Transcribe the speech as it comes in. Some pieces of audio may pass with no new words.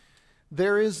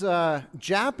There is a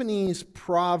Japanese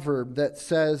proverb that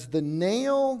says, the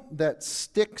nail that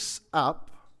sticks up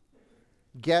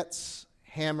gets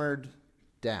hammered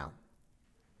down.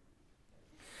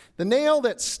 The nail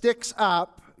that sticks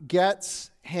up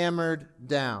gets hammered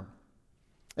down.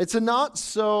 It's a not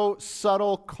so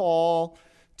subtle call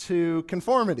to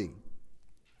conformity,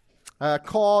 a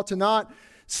call to not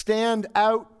stand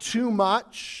out too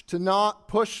much, to not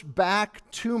push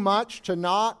back too much, to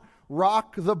not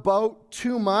rock the boat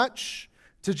too much,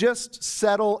 to just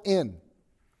settle in.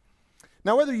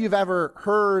 Now, whether you've ever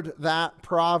heard that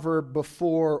proverb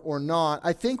before or not,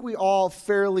 I think we all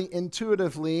fairly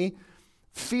intuitively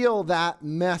feel that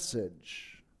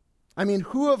message. I mean,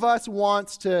 who of us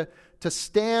wants to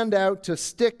stand out, to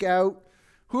stick out?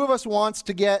 Who of us wants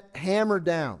to get hammered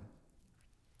down?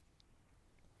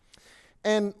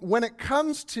 And when it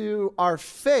comes to our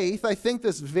faith, I think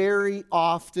this very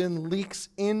often leaks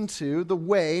into the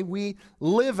way we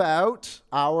live out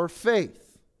our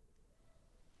faith.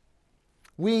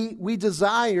 We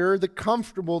desire the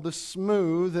comfortable, the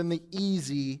smooth, and the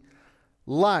easy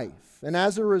life. And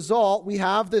as a result, we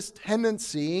have this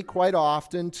tendency quite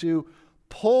often to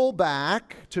pull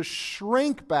back, to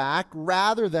shrink back,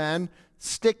 rather than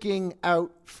sticking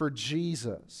out for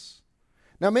Jesus.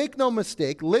 Now, make no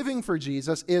mistake, living for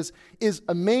Jesus is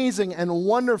amazing and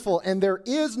wonderful, and there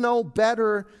is no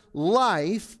better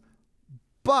life,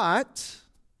 but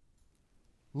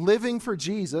living for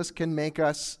Jesus can make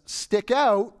us stick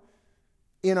out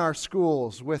in our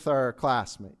schools with our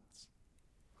classmates.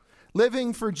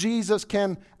 Living for Jesus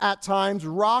can, at times,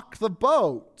 rock the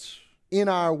boat in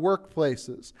our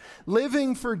workplaces.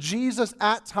 Living for Jesus,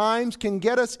 at times, can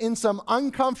get us in some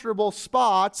uncomfortable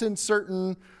spots in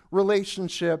certain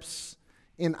relationships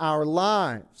in our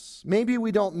lives. Maybe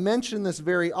we don't mention this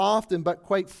very often, but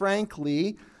quite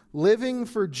frankly, living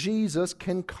for Jesus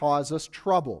can cause us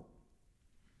trouble.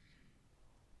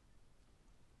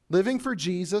 Living for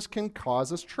Jesus can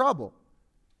cause us trouble.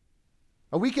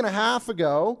 A week and a half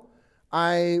ago,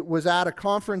 I was at a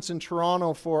conference in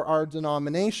Toronto for our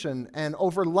denomination, and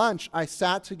over lunch, I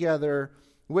sat together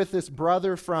with this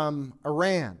brother from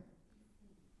Iran.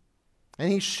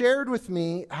 And he shared with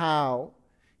me how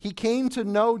he came to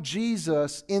know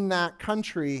Jesus in that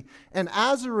country, and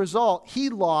as a result, he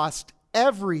lost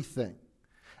everything.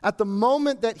 At the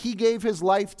moment that he gave his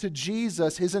life to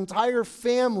Jesus, his entire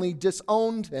family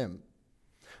disowned him.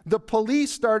 The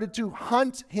police started to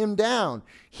hunt him down.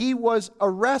 He was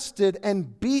arrested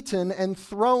and beaten and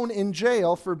thrown in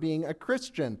jail for being a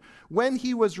Christian. When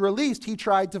he was released, he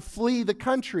tried to flee the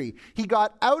country. He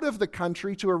got out of the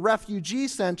country to a refugee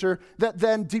center that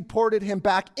then deported him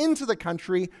back into the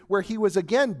country, where he was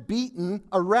again beaten,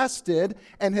 arrested,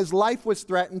 and his life was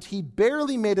threatened. He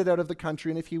barely made it out of the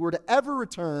country, and if he were to ever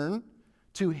return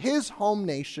to his home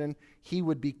nation, he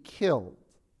would be killed.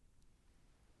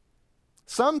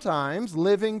 Sometimes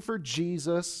living for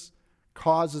Jesus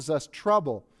causes us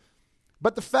trouble.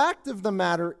 But the fact of the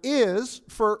matter is,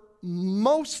 for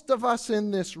most of us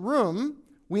in this room,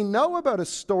 we know about a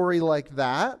story like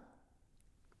that.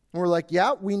 And we're like,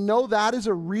 yeah, we know that is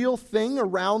a real thing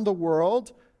around the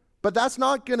world, but that's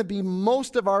not going to be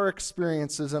most of our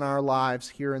experiences in our lives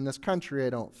here in this country, I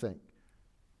don't think.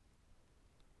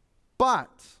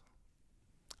 But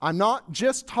I'm not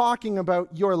just talking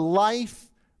about your life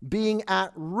being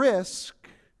at risk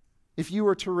if you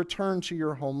were to return to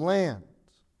your homeland.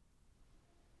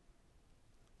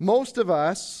 Most of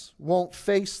us won't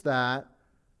face that,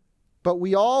 but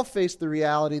we all face the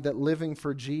reality that living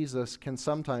for Jesus can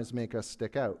sometimes make us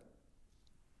stick out.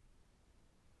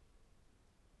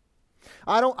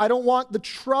 I don't want the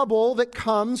trouble that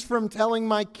comes from telling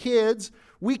my kids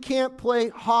we can't play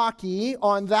hockey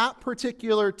on that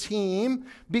particular team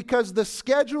because the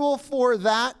schedule for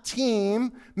that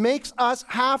team makes us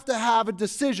have to have a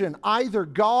decision, either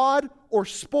God or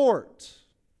sport.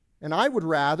 And I would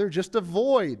rather just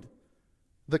avoid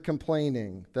the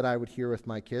complaining that I would hear with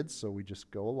my kids, so we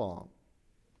just go along.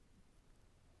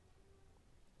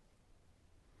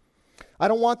 I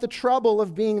don't want the trouble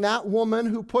of being that woman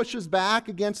who pushes back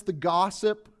against the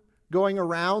gossip going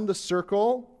around the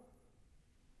circle.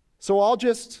 So I'll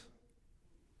just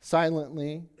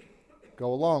silently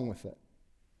go along with it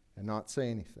and not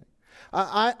say anything.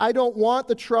 I don't want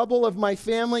the trouble of my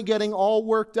family getting all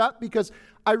worked up because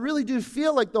I really do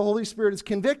feel like the Holy Spirit is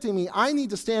convicting me. I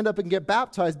need to stand up and get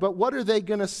baptized, but what are they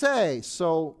going to say?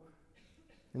 So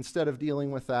instead of dealing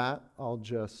with that, I'll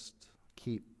just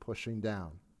keep pushing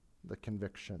down the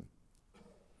conviction.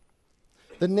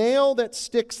 The nail that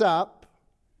sticks up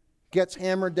gets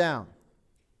hammered down.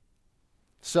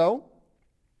 So,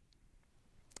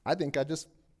 I think I just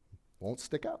won't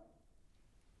stick out.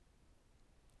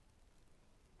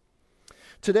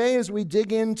 Today, as we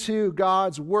dig into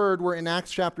God's Word, we're in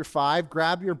Acts chapter 5.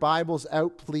 Grab your Bibles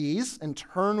out, please, and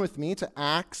turn with me to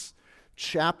Acts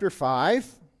chapter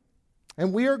 5.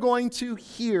 And we are going to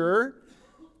hear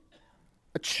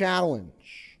a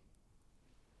challenge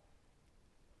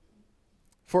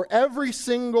for every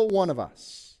single one of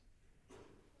us.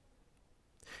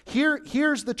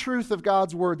 Here's the truth of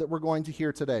God's Word that we're going to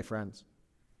hear today, friends.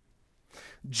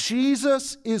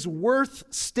 Jesus is worth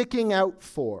sticking out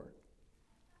for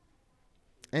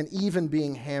and even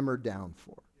being hammered down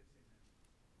for.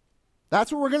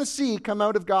 That's what we're going to see come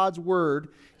out of God's Word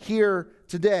here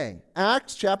today.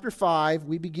 Acts chapter 5,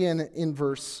 we begin in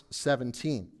verse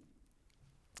 17.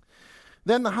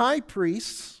 Then the high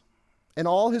priest and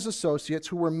all his associates,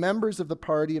 who were members of the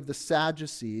party of the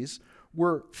Sadducees,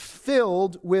 were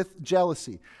filled with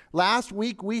jealousy. Last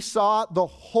week, we saw the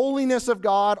holiness of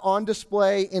God on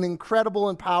display in incredible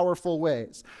and powerful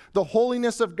ways. The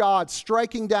holiness of God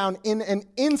striking down in an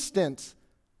instant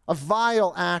a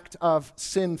vile act of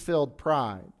sin-filled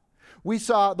pride. We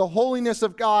saw the holiness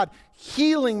of God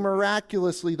healing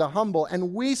miraculously the humble,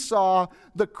 and we saw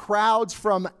the crowds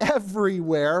from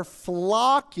everywhere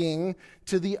flocking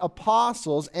to the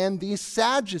apostles, and these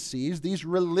Sadducees, these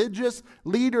religious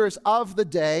leaders of the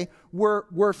day,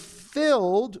 were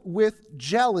filled with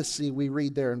jealousy, we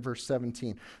read there in verse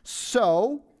 17.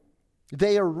 So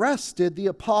they arrested the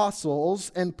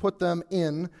apostles and put them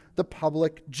in the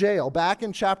public jail. Back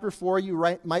in chapter 4,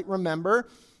 you might remember,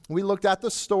 we looked at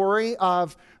the story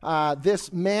of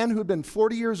this man who'd been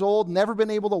 40 years old, never been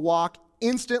able to walk,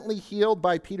 instantly healed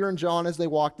by Peter and John as they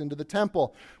walked into the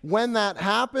temple. When that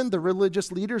happened, the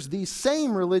religious leaders, these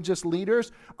same religious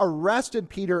leaders, arrested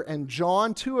Peter and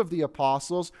John, two of the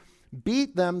apostles,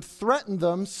 beat them, threatened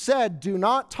them, said, "Do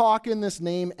not talk in this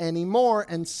name anymore,"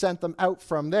 and sent them out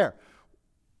from there.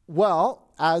 Well,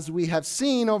 as we have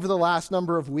seen over the last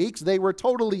number of weeks, they were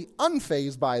totally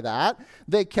unfazed by that.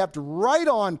 They kept right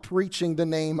on preaching the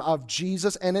name of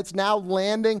Jesus, and it's now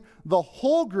landing the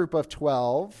whole group of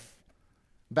 12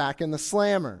 back in the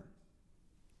slammer.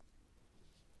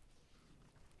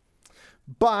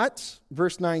 But,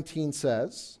 verse 19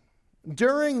 says,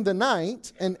 during the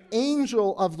night, an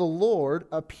angel of the Lord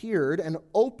appeared and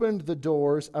opened the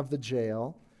doors of the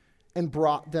jail and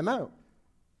brought them out.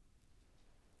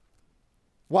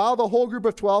 While the whole group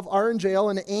of 12 are in jail,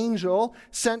 an angel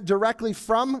sent directly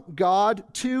from God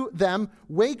to them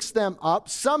wakes them up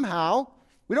somehow.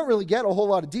 We don't really get a whole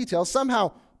lot of details.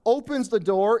 Somehow opens the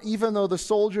door even though the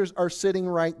soldiers are sitting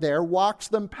right there, walks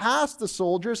them past the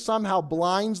soldiers, somehow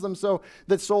blinds them so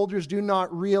that soldiers do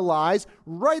not realize,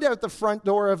 right out the front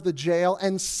door of the jail,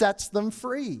 and sets them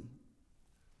free.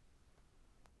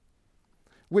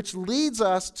 Which leads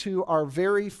us to our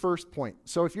very first point.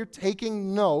 So if you're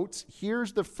taking notes,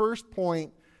 here's the first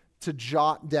point to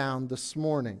jot down this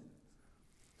morning.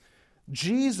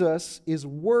 Jesus is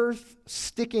worth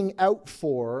sticking out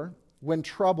for when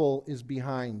trouble is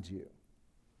behind you.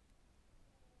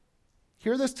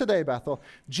 Hear this today, Bethel.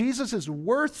 Jesus is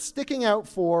worth sticking out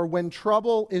for when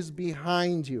trouble is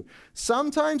behind you.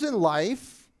 Sometimes in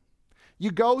life, you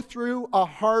go through a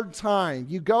hard time.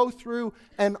 You go through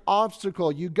an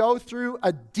obstacle. You go through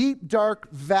a deep, dark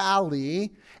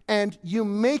valley, and you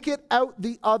make it out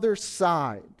the other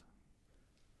side.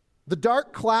 The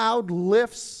dark cloud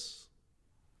lifts.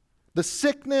 The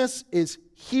sickness is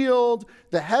healed.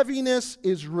 The heaviness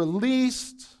is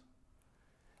released.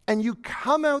 And you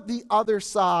come out the other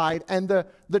side, and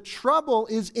the trouble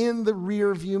is in the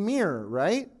rearview mirror,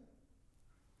 right?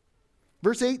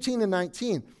 Verse 18 and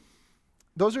 19.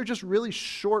 Those are just really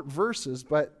short verses,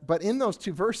 but in those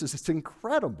two verses, it's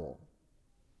incredible.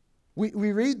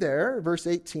 We read there, verse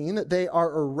 18, that they are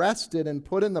arrested and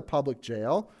put in the public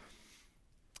jail.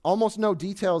 Almost no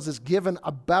details is given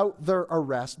about their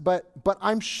arrest, but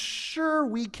I'm sure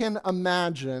we can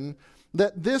imagine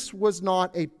that this was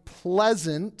not a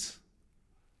pleasant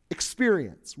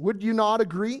experience. Would you not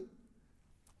agree?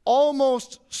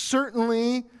 Almost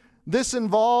certainly, this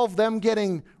involved them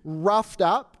getting roughed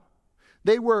up.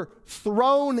 They were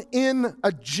thrown in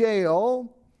a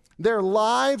jail. Their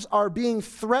lives are being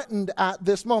threatened at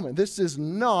this moment. This is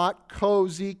not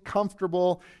cozy,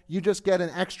 comfortable, you just get an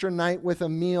extra night with a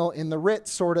meal in the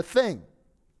Ritz sort of thing.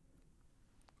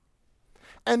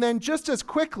 And then just as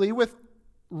quickly, with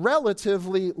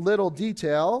relatively little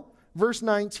detail, verse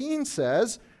 19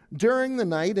 says, during the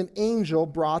night an angel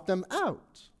brought them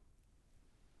out.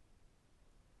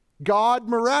 God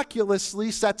miraculously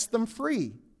sets them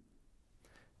free.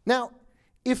 Now,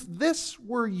 if this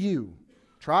were you,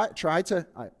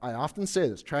 I often say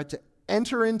this, try to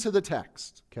enter into the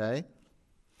text, okay?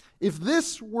 If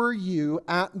this were you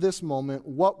at this moment,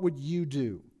 what would you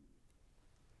do?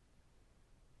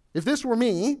 If this were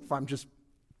me, if I'm just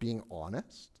being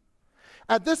honest,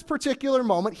 at this particular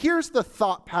moment, here's the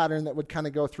thought pattern that would kind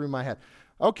of go through my head.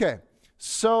 Okay,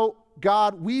 so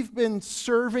God, we've been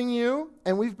serving you,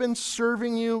 and we've been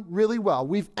serving you really well.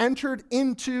 We've entered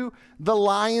into the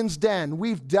lion's den.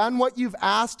 We've done what you've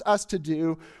asked us to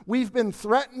do. We've been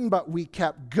threatened, but we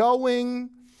kept going.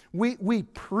 We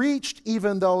preached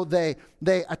even though they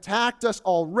attacked us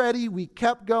already. We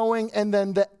kept going. And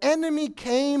then the enemy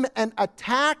came and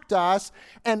attacked us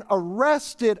and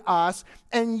arrested us.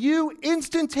 And you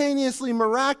instantaneously,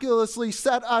 miraculously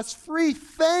set us free.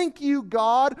 Thank you,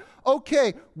 God.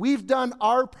 Okay, we've done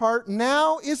our part.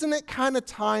 Now, isn't it kind of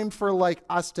time for like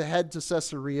us to head to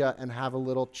Caesarea and have a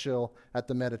little chill at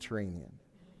the Mediterranean?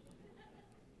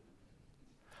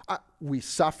 We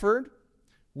suffered.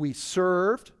 We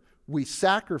served. We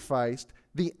sacrificed.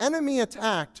 The enemy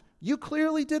attacked. You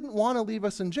clearly didn't want to leave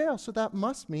us in jail, so that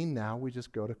must mean now we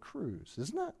just go to cruise,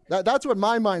 isn't it? That's what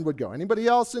my mind would go. Anybody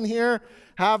else in here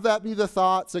have that be the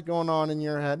thoughts that are going on in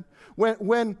your head?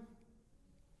 When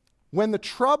the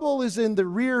trouble is in the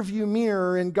rearview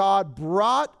mirror and God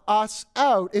brought us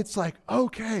out, it's like,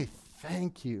 okay,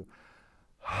 thank you.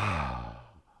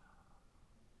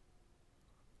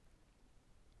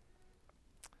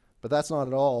 But that's not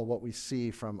at all what we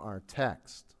see from our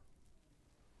text.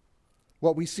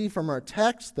 What we see from our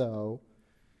text, though,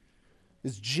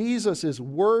 is Jesus is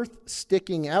worth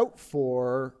sticking out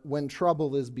for when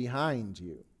trouble is behind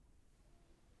you.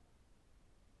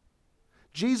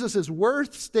 Jesus is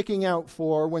worth sticking out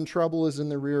for when trouble is in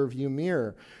the rearview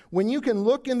mirror. When you can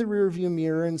look in the rearview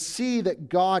mirror and see that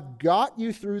God got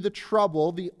you through the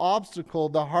trouble, the obstacle,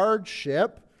 the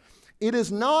hardship, it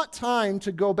is not time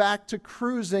to go back to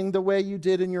cruising the way you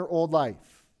did in your old life.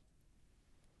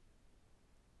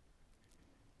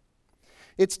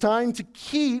 It's time to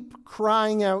keep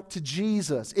crying out to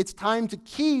Jesus. It's time to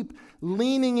keep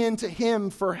leaning into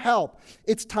Him for help.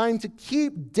 It's time to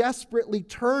keep desperately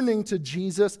turning to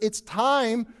Jesus. It's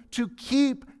time to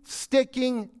keep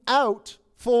sticking out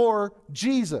for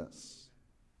Jesus.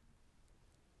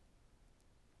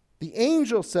 The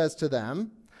angel says to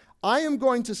them, I am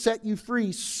going to set you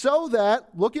free so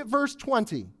that, look at verse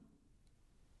 20.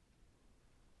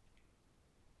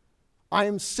 I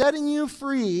am setting you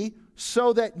free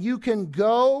so that you can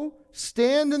go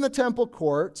stand in the temple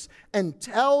courts and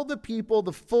tell the people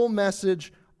the full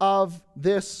message of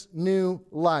this new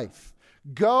life.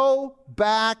 Go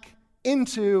back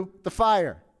into the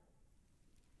fire.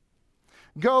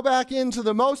 Go back into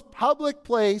the most public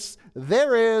place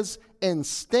there is and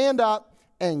stand up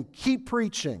and keep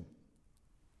preaching.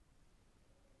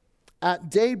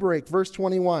 At daybreak, verse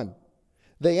 21,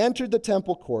 they entered the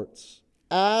temple courts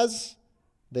as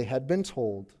they had been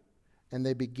told, and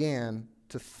they began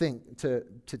to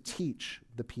teach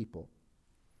the people.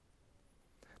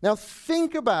 Now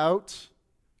think about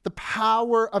the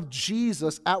power of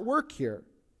Jesus at work here.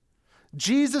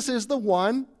 Jesus is the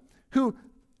one who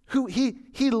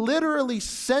he literally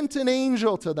sent an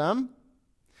angel to them.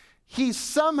 He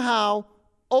somehow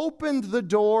opened the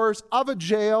doors of a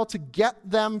jail to get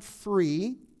them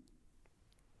free.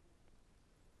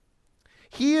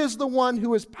 He is the one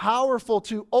who is powerful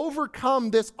to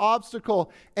overcome this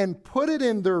obstacle and put it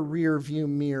in their rearview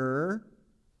mirror,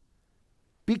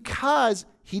 because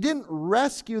He didn't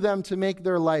rescue them to make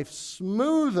their life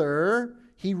smoother.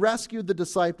 He rescued the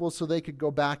disciples so they could go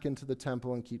back into the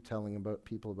temple and keep telling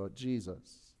people about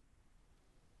Jesus.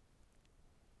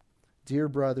 Dear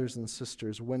brothers and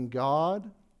sisters, when God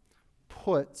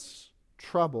puts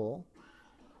trouble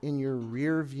in your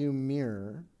rearview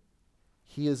mirror,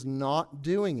 He is not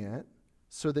doing it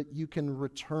so that you can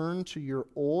return to your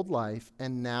old life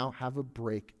and now have a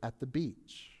break at the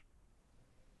beach.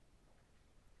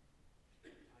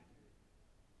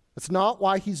 That's not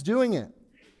why He's doing it.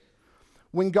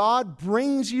 When God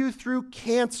brings you through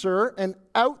cancer and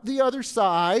out the other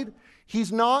side,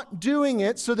 He's not doing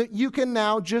it so that you can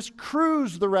now just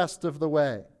cruise the rest of the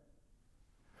way.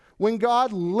 When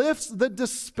God lifts the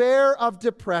despair of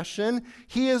depression,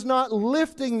 He is not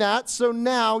lifting that so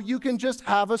now you can just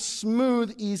have a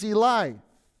smooth, easy life.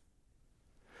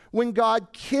 When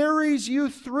God carries you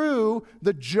through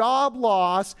the job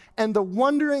loss and the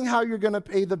wondering how you're going to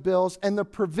pay the bills and the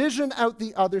provision out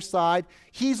the other side,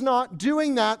 He's not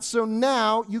doing that so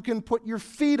now you can put your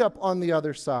feet up on the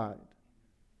other side.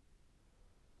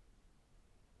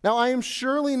 Now, I am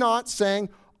surely not saying,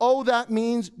 oh, that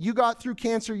means you got through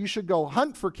cancer, you should go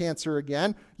hunt for cancer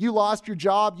again. You lost your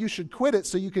job, you should quit it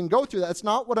so you can go through that. That's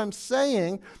not what I'm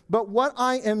saying. But what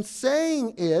I am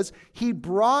saying is he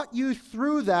brought you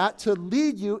through that to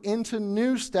lead you into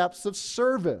new steps of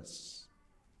service.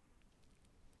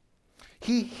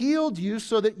 He healed you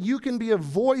so that you can be a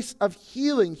voice of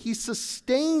healing. He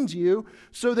sustained you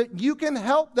so that you can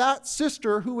help that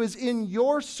sister who is in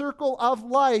your circle of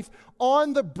life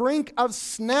on the brink of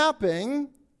snapping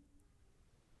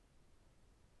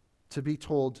to be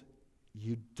told,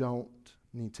 you don't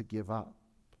need to give up.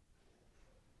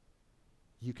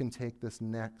 You can take this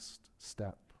next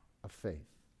step of faith.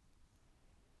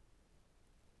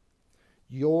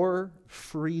 Your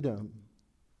freedom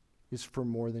is for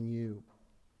more than you.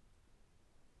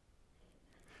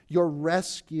 Your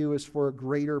rescue is for a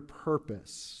greater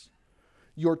purpose.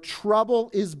 Your trouble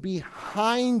is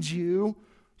behind you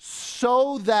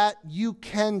so that you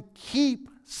can keep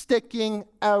sticking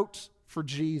out for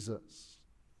Jesus.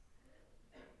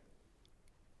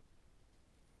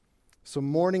 So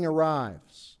morning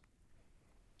arrives.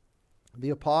 The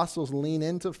apostles lean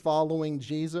into following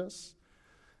Jesus.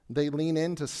 They lean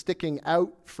into sticking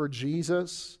out for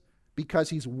Jesus because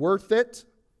he's worth it.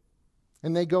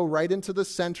 And they go right into the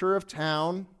center of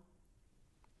town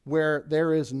where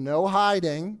there is no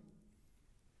hiding,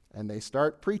 and they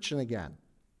start preaching again.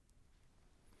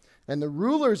 And the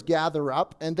rulers gather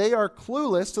up, and they are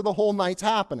clueless to the whole night's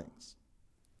happenings.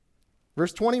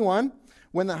 Verse 21,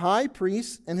 when the high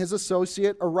priest and his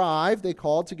associate arrived, they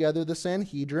called together the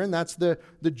Sanhedrin. That's the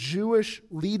Jewish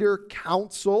leader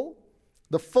council,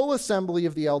 the full assembly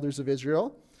of the elders of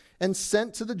Israel, and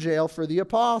sent to the jail for the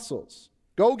apostles.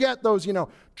 Go get those,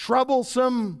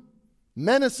 troublesome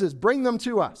menaces. Bring them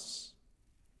to us.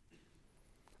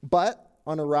 But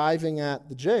on arriving at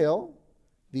the jail,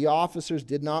 the officers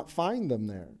did not find them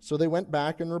there. So they went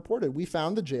back and reported, we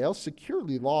found the jail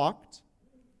securely locked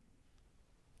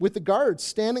with the guards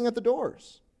standing at the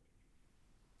doors.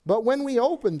 But when we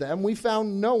opened them, we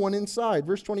found no one inside.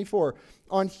 Verse 24,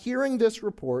 on hearing this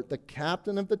report, the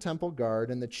captain of the temple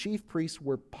guard and the chief priests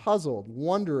were puzzled,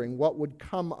 wondering what would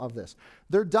come of this.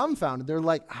 They're dumbfounded. They're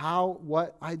like, how,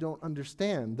 what? I don't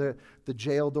understand. The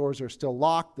jail doors are still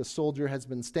locked. The soldier has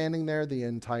been standing there the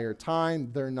entire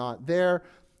time. They're not there.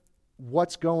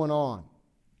 What's going on?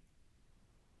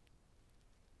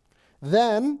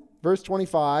 Then, verse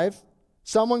 25,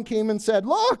 someone came and said,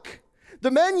 look,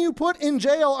 the men you put in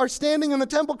jail are standing in the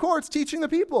temple courts teaching the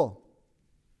people.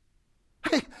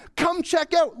 Hey, come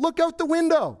check out. Look out the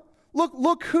window.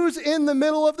 Look who's in the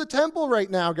middle of the temple right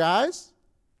now, guys.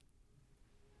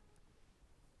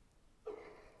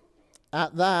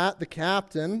 At that, the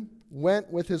captain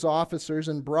went with his officers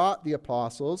and brought the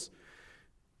apostles.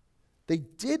 They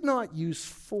did not use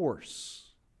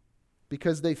force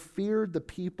because they feared the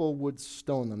people would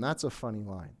stone them. That's a funny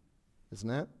line, isn't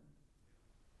it?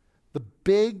 The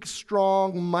big,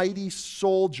 strong, mighty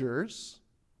soldiers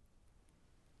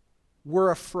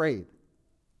were afraid.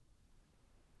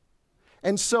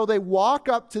 And so they walk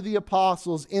up to the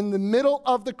apostles in the middle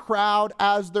of the crowd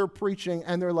as they're preaching,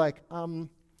 and they're like,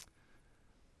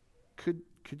 could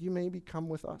you maybe come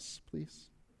with us, please?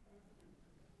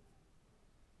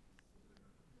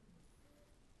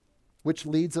 Which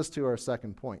leads us to our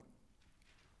second point.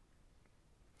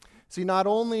 See, not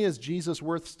only is Jesus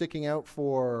worth sticking out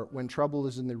for when trouble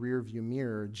is in the rearview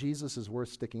mirror, Jesus is worth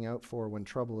sticking out for when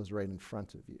trouble is right in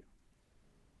front of you.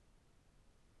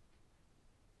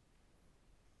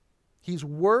 He's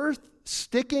worth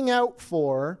sticking out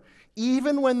for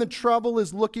even when the trouble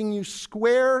is looking you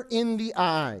square in the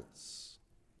eyes.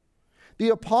 The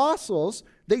apostles,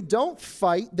 they don't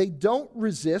fight, they don't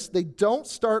resist, they don't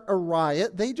start a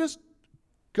riot, they just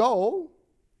go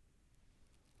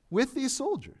with these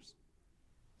soldiers.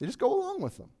 They just go along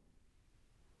with them.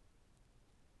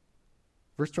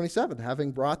 Verse 27,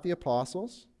 having brought the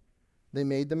apostles, they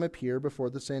made them appear before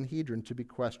the Sanhedrin to be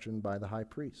questioned by the high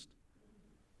priest.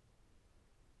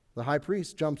 The high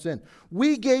priest jumps in.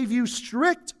 We gave you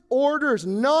strict orders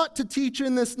not to teach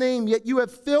in this name, yet you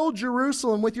have filled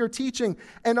Jerusalem with your teaching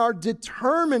and are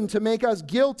determined to make us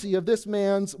guilty of this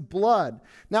man's blood.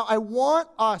 Now, I want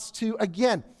us to,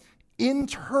 again,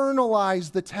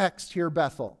 internalize the text here,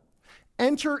 Bethel.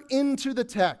 Enter into the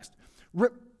text.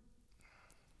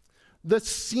 The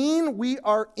scene we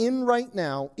are in right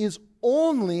now is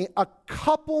only a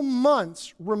couple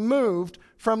months removed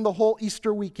from the whole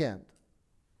Easter weekend.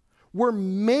 We're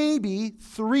maybe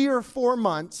 3 or 4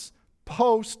 months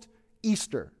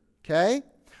post-Easter, okay?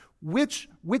 Which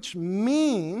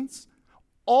means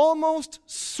almost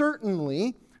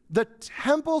certainly the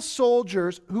temple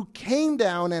soldiers who came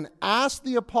down and asked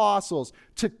the apostles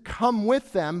to come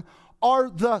with them are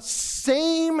the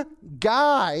same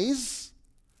guys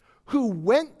who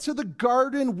went to the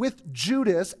garden with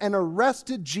Judas and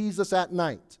arrested Jesus at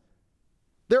night.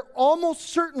 They're almost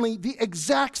certainly the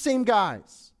exact same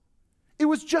guys. It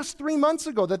was just 3 months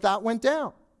ago that went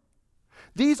down.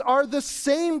 These are the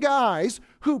same guys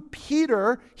who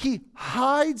Peter, he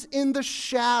hides in the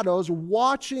shadows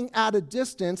watching at a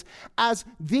distance, as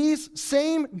these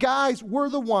same guys were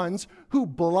the ones who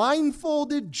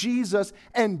blindfolded Jesus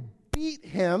and beat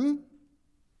him,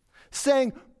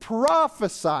 saying,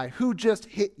 "Prophesy, who just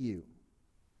hit you?"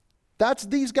 That's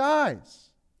these guys.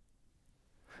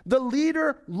 The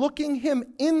leader looking him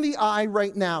in the eye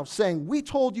right now, saying, "We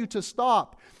told you to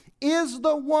stop," is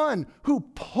the one who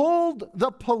pulled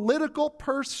the political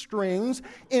purse strings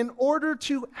in order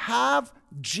to have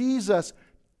Jesus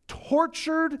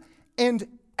tortured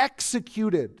and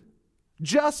executed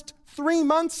just 3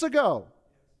 months ago.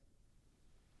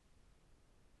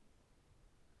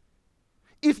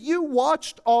 If you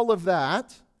watched all of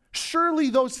that, surely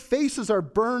those faces are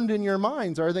burned in your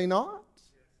minds, are they not?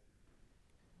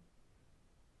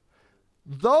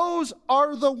 Those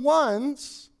are the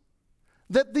ones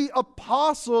that the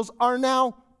apostles are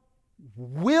now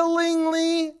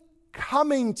willingly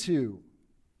coming to.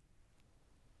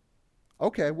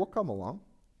 Okay, we'll come along.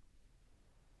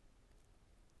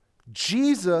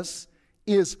 Jesus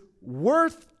is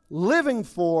worth living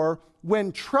for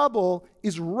when trouble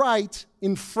is right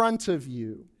in front of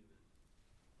you.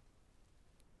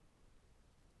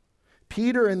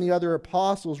 Peter and the other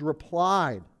apostles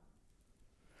replied,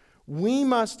 "We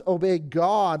must obey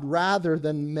God rather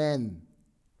than men.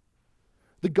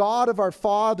 The God of our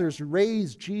fathers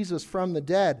raised Jesus from the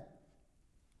dead,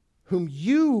 whom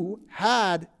you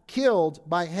had killed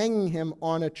by hanging him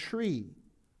on a tree.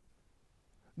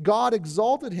 God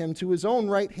exalted him to his own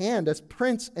right hand as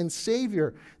Prince and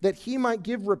Savior, that he might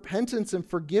give repentance and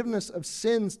forgiveness of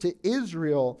sins to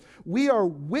Israel. We are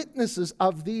witnesses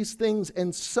of these things,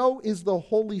 and so is the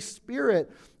Holy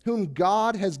Spirit, whom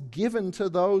God has given to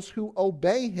those who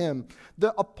obey him."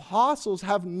 The apostles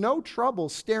have no trouble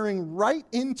staring right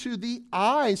into the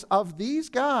eyes of these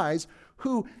guys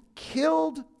who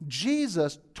killed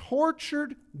Jesus,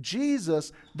 tortured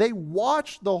Jesus. They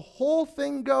watched the whole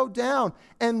thing go down,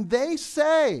 and they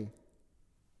say,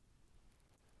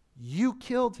 "You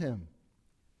killed him.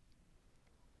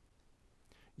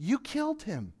 You killed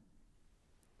him."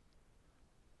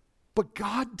 But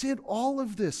God did all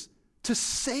of this to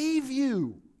save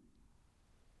you.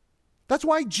 That's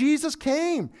why Jesus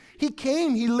came. He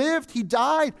came, he lived, he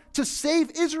died to save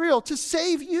Israel, to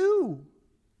save you.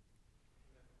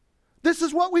 This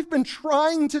is what we've been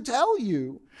trying to tell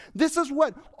you. This is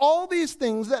what all these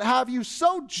things that have you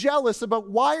so jealous about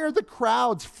why are the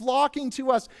crowds flocking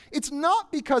to us. It's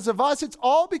not because of us. It's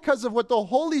all because of what the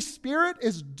Holy Spirit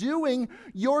is doing.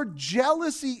 Your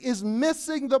jealousy is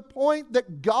missing the point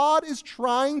that God is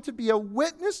trying to be a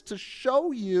witness to show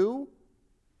you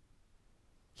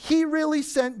He really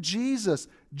sent Jesus.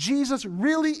 Jesus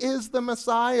really is the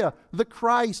Messiah, the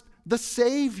Christ, the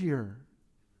Savior.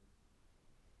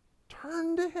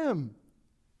 Turn to him.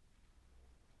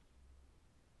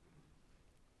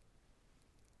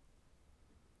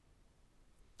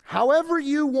 However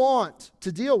you want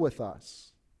to deal with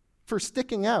us for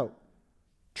sticking out,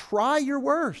 try your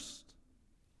worst.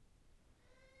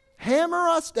 Hammer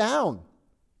us down.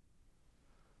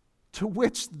 To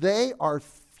which they are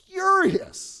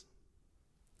furious.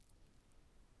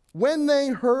 When they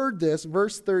heard this,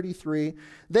 verse 33,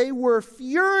 they were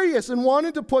furious and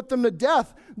wanted to put them to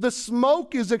death. The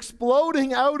smoke is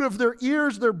exploding out of their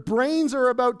ears. Their brains are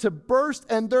about to burst,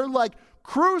 and they're like,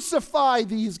 crucify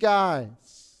these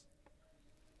guys.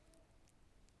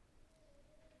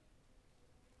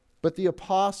 But the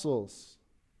apostles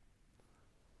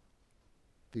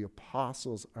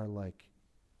are like,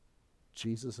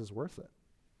 Jesus is worth it.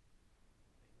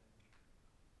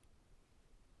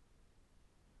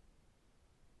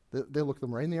 They look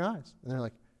them right in the eyes, and they're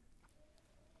like,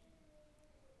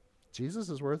 Jesus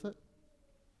is worth it.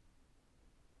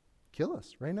 Kill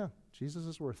us right now. Jesus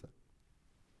is worth it.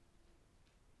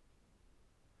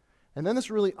 And then this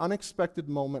really unexpected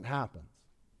moment happens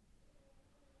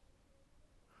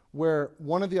where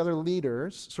one of the other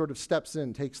leaders sort of steps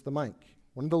in, takes the mic.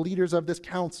 One of the leaders of this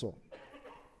council.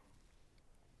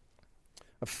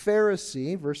 A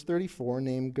Pharisee, verse 34,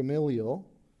 named Gamaliel,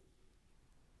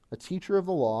 a teacher of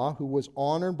the law who was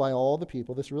honored by all the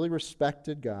people, this really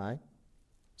respected guy,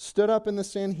 stood up in the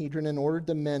Sanhedrin and ordered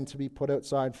the men to be put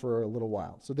outside for a little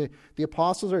while. So the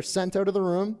apostles are sent out of the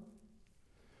room,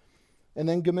 And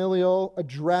then Gamaliel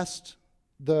addressed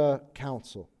the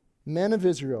council. Men of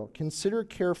Israel, consider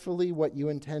carefully what you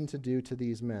intend to do to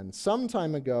these men. Some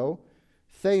time ago,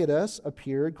 Theudas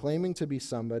appeared claiming to be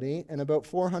somebody, and about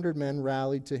 400 men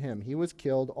rallied to him. He was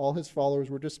killed, all his followers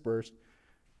were dispersed,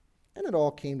 and it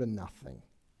all came to nothing.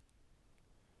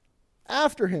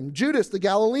 After him, Judas the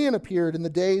Galilean appeared in the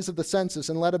days of the census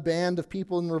and led a band of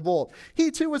people in revolt.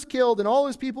 He too was killed, and all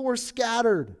his people were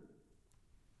scattered.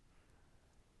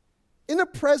 In the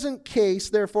present case,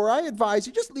 therefore, I advise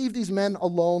you just leave these men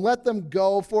alone. Let them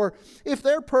go, for if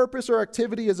their purpose or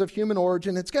activity is of human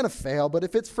origin, it's going to fail. But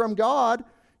if it's from God,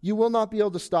 you will not be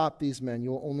able to stop these men. You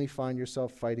will only find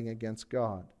yourself fighting against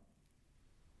God.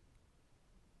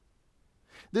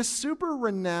 This super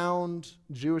renowned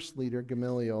Jewish leader,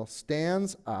 Gamaliel,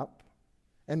 stands up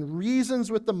and reasons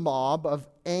with the mob of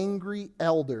angry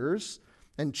elders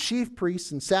and chief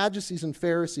priests and Sadducees and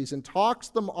Pharisees and talks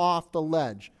them off the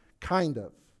ledge. Kind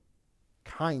of.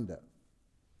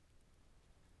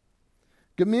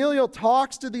 Gamaliel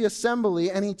talks to the assembly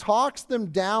and he talks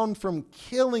them down from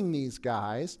killing these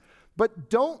guys, but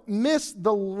don't miss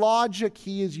the logic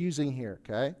he is using here,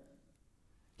 okay?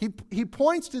 He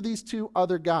points to these two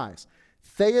other guys,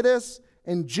 Theudas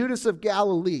and Judas of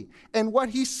Galilee. And what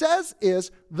he says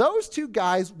is those two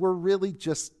guys were really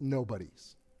just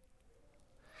nobodies.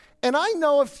 And I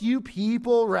know a few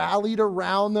people rallied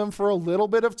around them for a little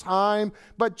bit of time,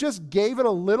 but just gave it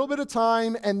a little bit of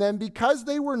time, and then because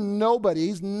they were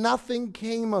nobodies, nothing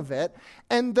came of it.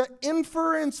 And the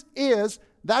inference is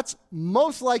that's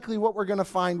most likely what we're going to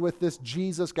find with this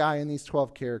Jesus guy and these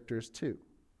 12 characters too.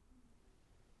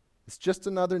 It's just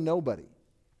another nobody.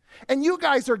 And you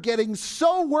guys are getting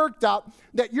so worked up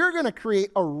that you're going to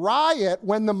create a riot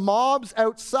when the mobs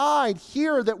outside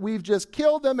hear that we've just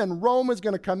killed them and Rome is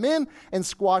going to come in and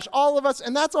squash all of us.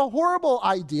 And that's a horrible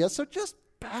idea. So just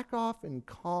back off and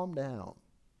calm down.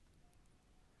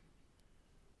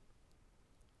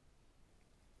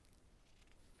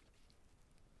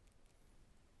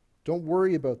 Don't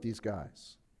worry about these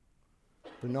guys.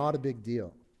 They're not a big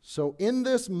deal. So in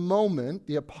this moment,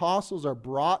 the apostles are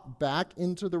brought back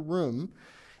into the room,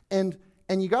 and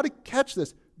you got to catch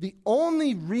this. The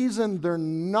only reason they're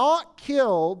not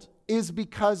killed is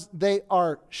because they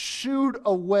are shooed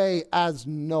away as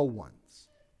no ones.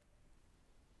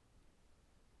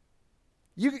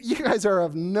 You guys are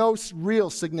of no real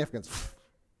significance.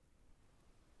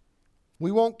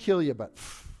 We won't kill you, but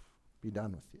be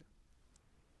done with you.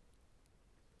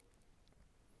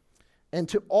 And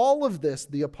to all of this,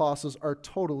 the apostles are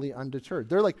totally undeterred.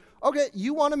 They're like, okay,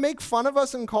 you want to make fun of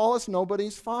us and call us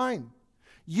nobodies? Fine.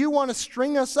 You want to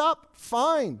string us up?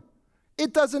 Fine.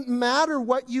 It doesn't matter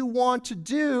what you want to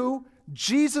do.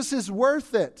 Jesus is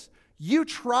worth it. You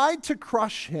tried to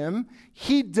crush him.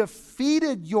 He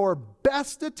defeated your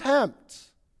best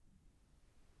attempt.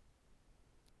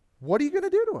 What are you going to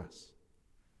do to us?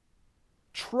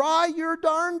 Try your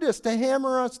darndest to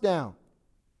hammer us down.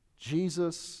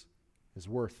 Jesus is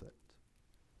worth it.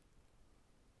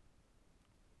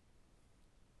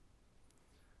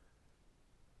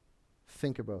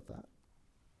 Think about that.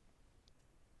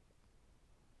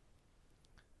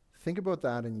 Think about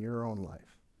that in your own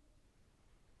life,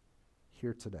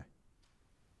 here today.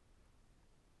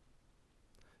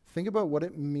 Think about what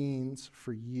it means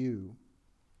for you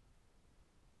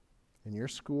in your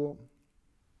school,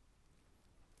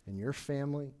 in your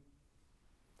family,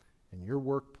 in your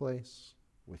workplace,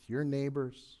 with your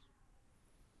neighbors,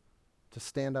 to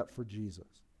stand up for Jesus.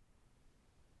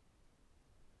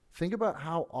 Think about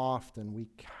how often we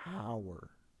cower.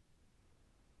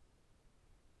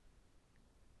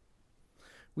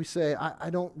 We say, I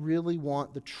don't really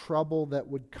want the trouble that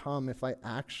would come if I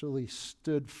actually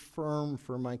stood firm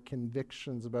for my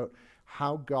convictions about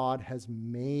how God has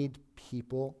made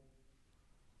people,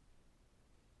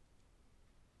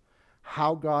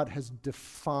 how God has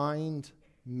defined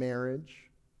marriage.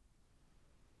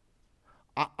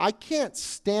 I can't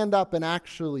stand up and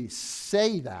actually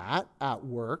say that at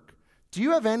work. Do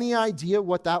you have any idea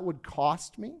what that would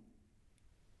cost me?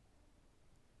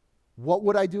 What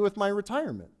would I do with my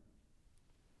retirement?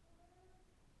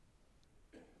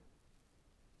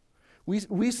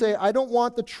 We say, I don't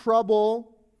want the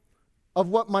trouble of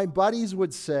what my buddies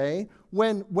would say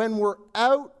when we're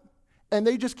out and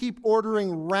they just keep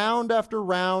ordering round after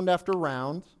round after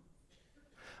round.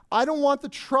 I don't want the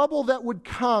trouble that would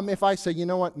come if I say, you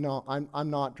know what, no, I'm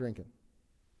not drinking.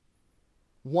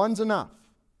 One's enough.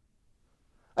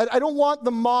 I don't want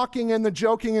the mocking and the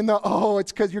joking and the, oh,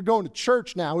 it's because you're going to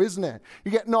church now, isn't it?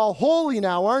 You're getting all holy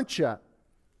now, aren't you?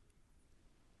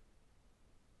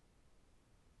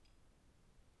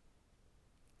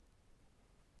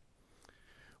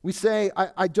 We say,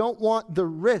 I don't want the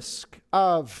risk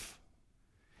of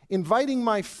inviting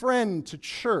my friend to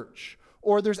church,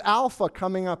 or there's Alpha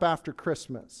coming up after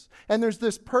Christmas, and there's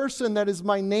this person that is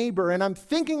my neighbor, and I'm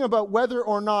thinking about whether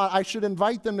or not I should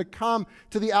invite them to come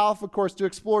to the Alpha course to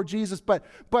explore Jesus, but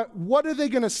what are they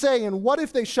going to say, and what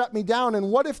if they shut me down,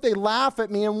 and what if they laugh at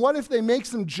me, and what if they make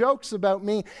some jokes about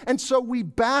me, and so we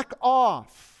back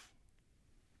off.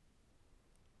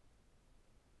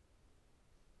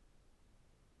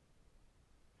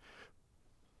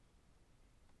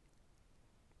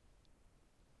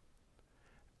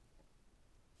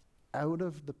 Out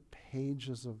of the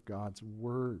pages of God's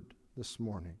word this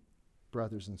morning,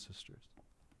 brothers and sisters,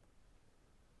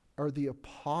 are the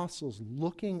apostles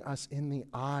looking us in the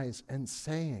eyes and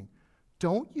saying,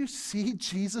 don't you see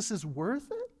Jesus is worth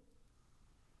it?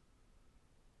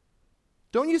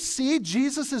 Don't you see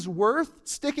Jesus is worth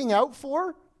sticking out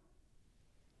for?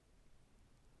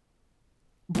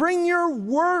 Bring your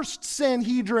worst,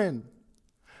 Sanhedrin.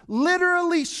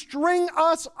 Literally string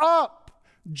us up.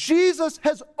 Jesus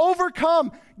has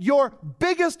overcome your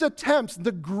biggest attempts,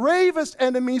 the gravest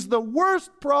enemies, the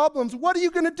worst problems. What are you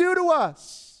going to do to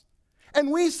us? And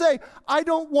we say, I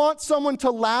don't want someone to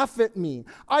laugh at me.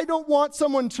 I don't want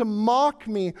someone to mock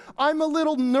me. I'm a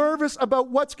little nervous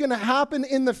about what's going to happen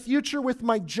in the future with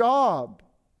my job.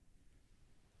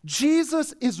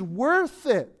 Jesus is worth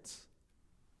it.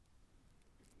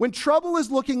 When trouble is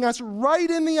looking us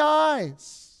right in the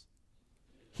eyes,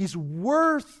 he's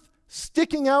worth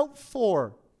sticking out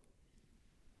for.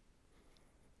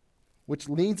 Which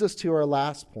leads us to our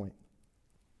last point.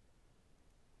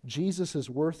 Jesus is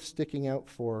worth sticking out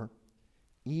for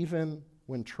even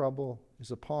when trouble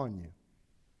is upon you.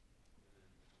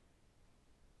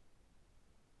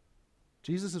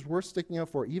 Jesus is worth sticking out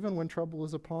for even when trouble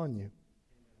is upon you.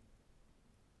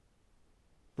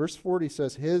 Verse 40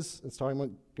 says it's talking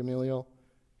about Gamaliel,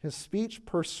 his speech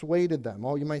persuaded them.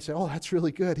 Oh, you might say, oh, that's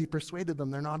really good. He persuaded them.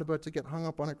 They're not about to get hung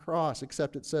up on a cross.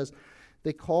 Except it says,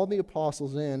 they called the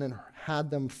apostles in and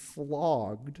had them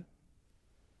flogged.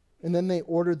 And then they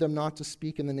ordered them not to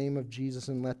speak in the name of Jesus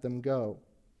and let them go.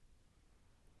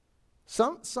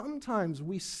 Sometimes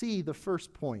we see the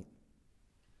first point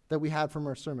that we had from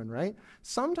our sermon, right?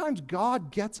 Sometimes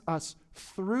God gets us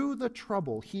through the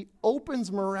trouble. He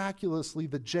opens miraculously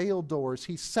the jail doors.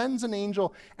 He sends an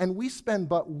angel, and we spend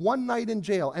but one night in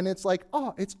jail, and it's like,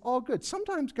 oh, it's all good.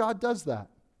 Sometimes God does that.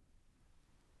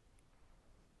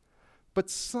 But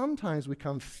sometimes we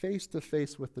come face to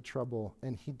face with the trouble,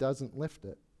 and he doesn't lift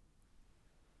it.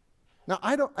 Now,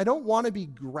 I don't want to be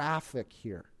graphic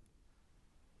here,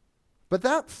 but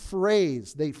that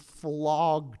phrase, they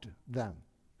flogged them,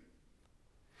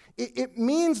 it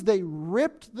means they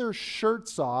ripped their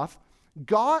shirts off,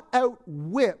 got out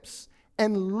whips,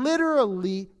 and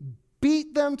literally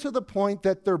beat them to the point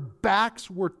that their backs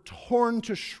were torn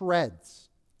to shreds.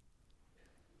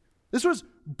 This was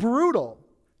brutal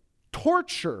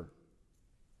torture.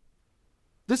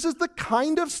 This is the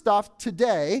kind of stuff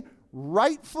today,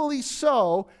 rightfully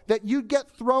so, that you'd get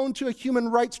thrown to a human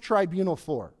rights tribunal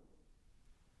for.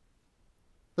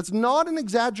 That's not an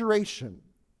exaggeration.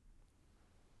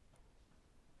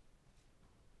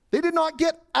 They did not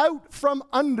get out from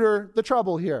under the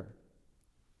trouble here.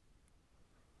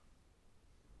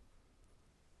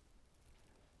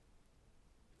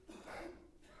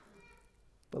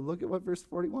 But look at what verse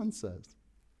 41 says.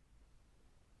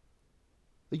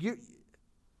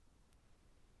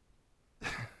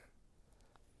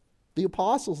 The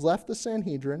apostles left the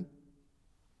Sanhedrin.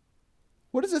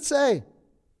 What does it say?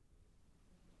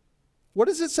 What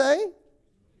does it say?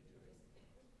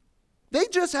 They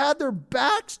just had their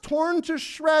backs torn to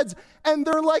shreds, and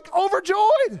they're like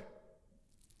overjoyed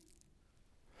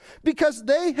because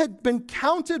they had been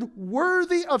counted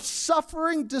worthy of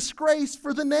suffering disgrace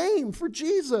for the name, for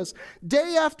Jesus.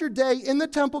 Day after day in the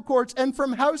temple courts and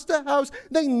from house to house,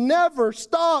 they never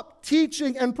stopped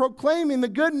teaching and proclaiming the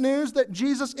good news that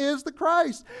Jesus is the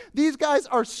Christ. These guys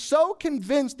are so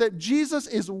convinced that Jesus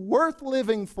is worth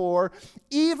living for,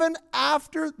 even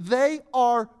after they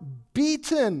are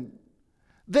beaten.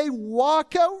 They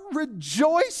walk out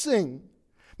rejoicing.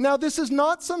 Now, this is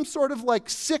not some sort of like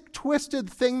sick, twisted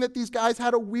thing that these guys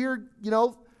had a weird,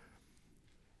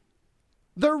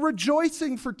 They're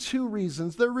rejoicing for two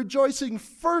reasons. They're rejoicing,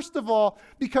 first of all,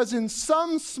 because in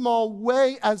some small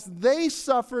way, as they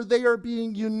suffer, they are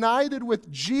being united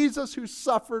with Jesus who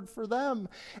suffered for them.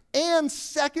 And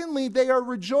secondly, they are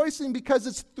rejoicing because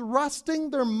it's thrusting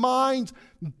their minds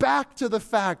back to the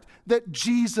fact that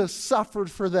Jesus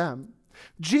suffered for them.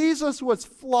 Jesus was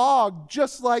flogged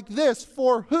just like this.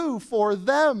 For who? For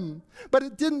them. But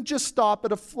it didn't just stop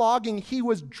at a flogging. He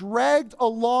was dragged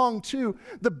along to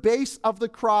the base of the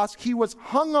cross. He was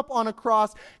hung up on a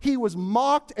cross. He was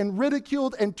mocked and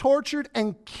ridiculed and tortured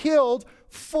and killed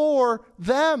for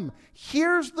them.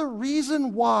 Here's the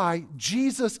reason why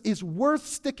Jesus is worth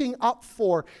sticking up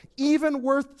for, even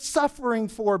worth suffering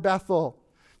for, Bethel.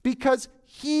 Because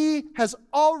he has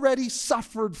already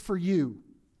suffered for you.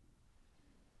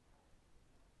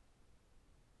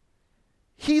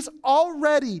 He's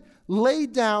already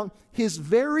laid down his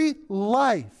very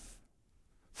life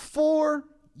for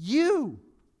you.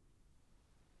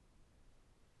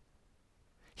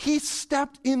 He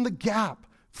stepped in the gap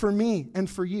for me and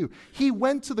for you. He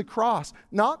went to the cross,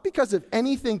 not because of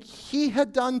anything he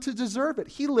had done to deserve it.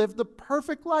 He lived the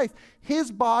perfect life.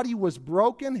 His body was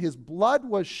broken, his blood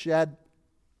was shed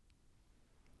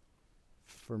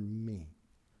for me.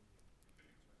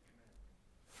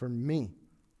 For me.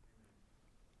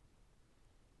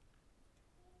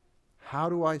 How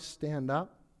do I stand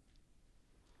up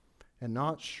and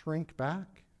not shrink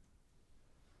back?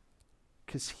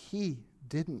 Because he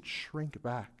didn't shrink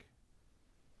back,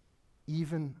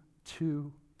 even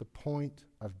to the point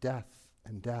of death,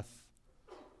 and death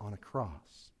on a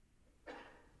cross.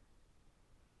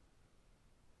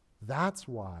 That's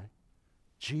why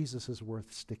Jesus is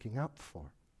worth sticking up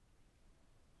for.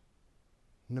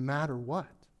 No matter what.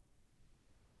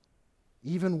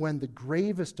 Even when the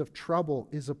gravest of trouble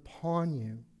is upon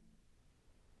you,